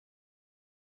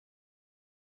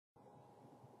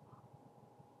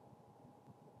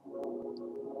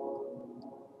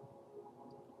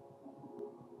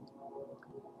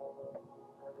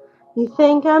You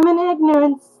think I'm an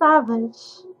ignorant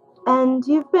savage, and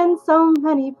you've been so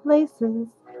many places.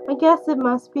 I guess it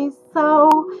must be so,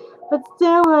 but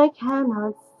still I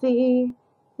cannot see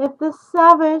if the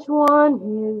savage one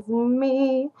is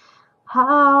me.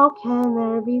 How can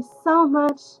there be so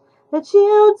much that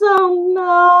you don't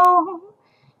know?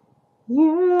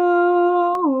 You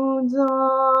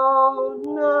don't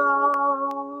know.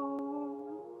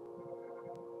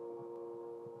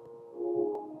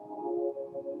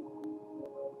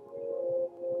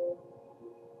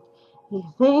 You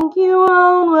think you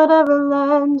own whatever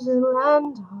land you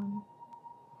land on.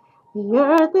 The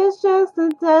earth is just a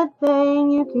dead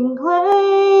thing you can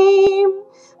claim.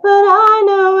 But I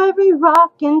know every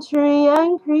rock and tree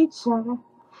and creature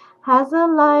has a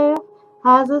life,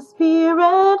 has a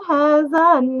spirit, has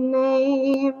a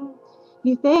name.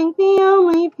 You think the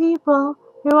only people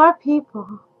who are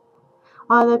people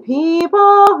are the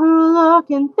people who look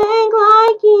and think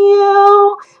like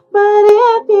you. But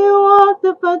if you walk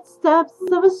the footsteps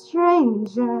of a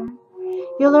stranger,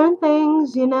 you'll learn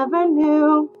things you never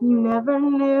knew, you never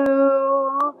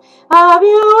knew. Have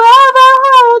you ever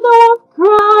heard the wolf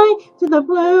cry to the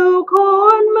blue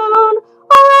corn moon?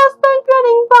 Or asked the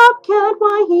grinning bobcat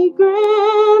why he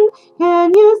grinned?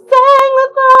 Can you sing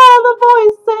with all the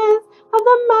voices of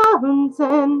the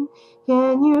mountain?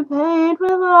 Can you paint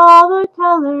with all the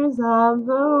colors of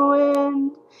the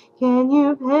wind? Can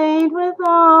you paint with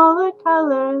all the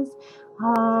colors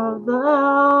of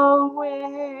the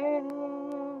wind?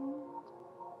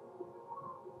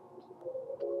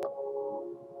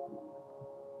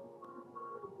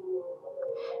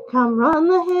 Come run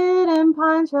the hidden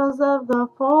pine trails of the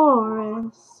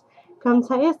forest. Come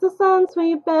taste the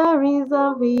sun-sweet berries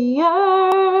of the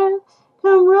earth.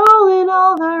 Come roll in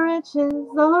all the riches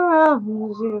all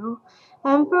around you,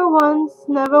 and for once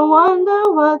never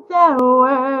wonder what they're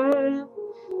worth.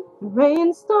 The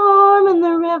rainstorm and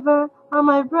the river are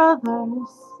my brothers.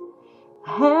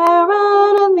 The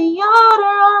heron and the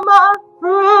otter are my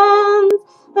friends,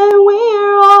 and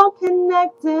we're all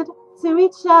connected to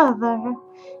each other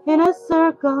in a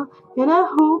circle, in a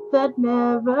hoop that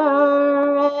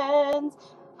never ends.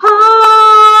 How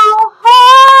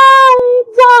high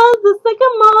does the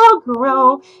sycamore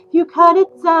grow? If you cut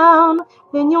it down,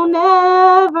 then you'll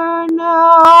never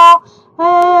know,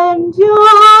 and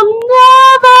you'll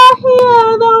never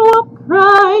hear the wolf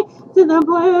cry to the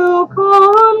blue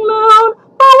corn moon.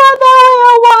 But whether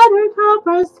you're white or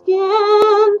copper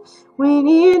skin, we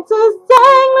need to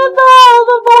sing with all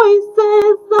the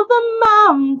voices of the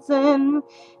mountain.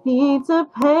 Need to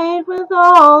paint with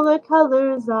all the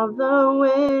colors of the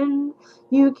wind.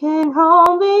 You can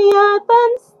hold the earth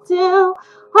and still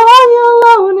all you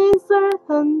alone is earth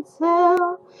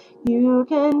until you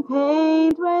can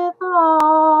paint with